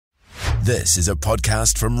This is a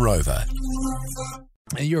podcast from Rover.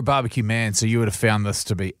 And you're a barbecue man, so you would have found this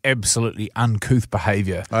to be absolutely uncouth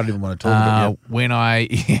behaviour. I don't even want to talk about it. When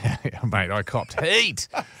mate, I copped heat.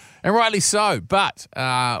 And rightly so. But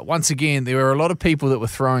once again, there were a lot of people that were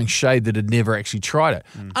throwing shade that had never actually tried it.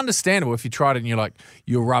 Understandable if you tried it and you're like,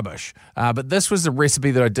 you're rubbish. But this was the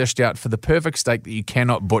recipe that I dished out for the perfect steak that you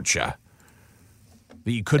cannot butcher.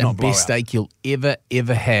 That you could not blow out. Best steak you'll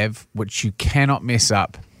ever have, which you cannot mess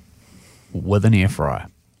up with an air fryer.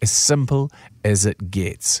 As simple as it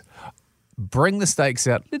gets. Bring the steaks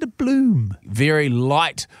out, let it bloom. Very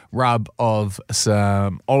light rub of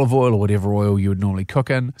some olive oil or whatever oil you would normally cook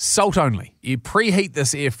in. Salt only. You preheat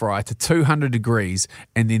this air fryer to 200 degrees,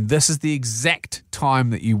 and then this is the exact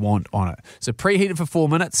time that you want on it. So preheat it for 4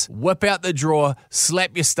 minutes, whip out the drawer,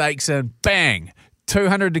 slap your steaks in, bang.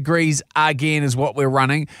 200 degrees again is what we're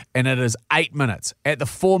running, and it is 8 minutes. At the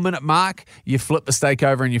 4 minute mark, you flip the steak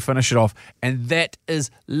over and you finish it off. And that is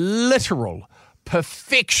literal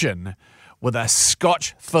perfection with a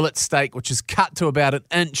Scotch fillet steak, which is cut to about an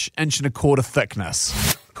inch and a quarter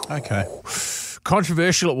thickness. Okay.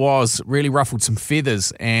 Controversial it was, really ruffled some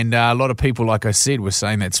feathers, and a lot of people, like I said, were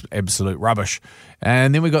saying that's absolute rubbish.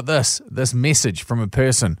 And then we got this message from a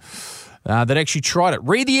person that actually tried it.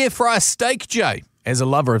 Read the air fryer steak, Jay. As a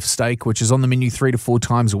lover of steak, which is on the menu 3 to 4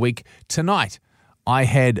 times a week, tonight I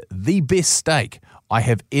had the best steak I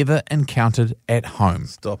have ever encountered at home.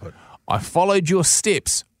 Stop it. I followed your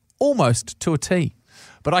steps almost to a T,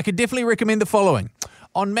 but I could definitely recommend the following.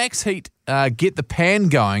 On max heat, get the pan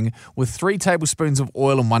going with 3 tablespoons of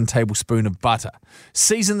oil and 1 tablespoon of butter.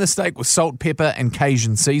 Season the steak with salt, pepper, and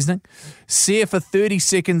Cajun seasoning. Sear for 30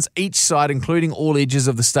 seconds each side, including all edges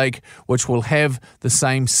of the steak, which will have the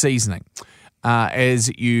same seasoning. As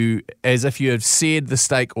if you have seared the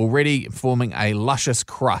steak already, forming a luscious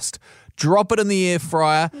crust. Drop it in the air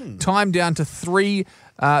fryer, time down to 3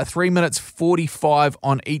 minutes 45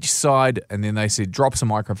 on each side, and then they said drops a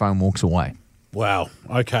microphone, walks away. Wow.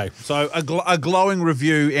 Okay. So a glowing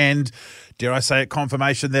review and, dare I say it,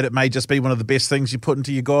 confirmation that it may just be one of the best things you put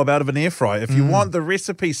into your gob out of an air fryer. If you want the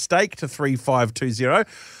recipe, steak to 3520.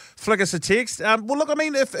 Flick us a text. Well, look, I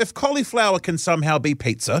mean, if cauliflower can somehow be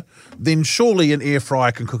pizza, then surely an air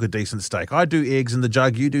fryer can cook a decent steak. I do eggs in the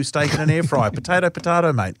jug, you do steak in an air fryer.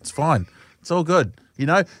 Potato, mate. It's fine. It's all good. You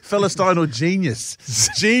know, Philistine or genius.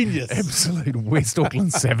 Genius. Absolute West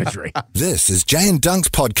Auckland savagery. This is Jay and Dunk's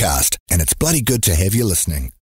podcast, and it's bloody good to have you listening.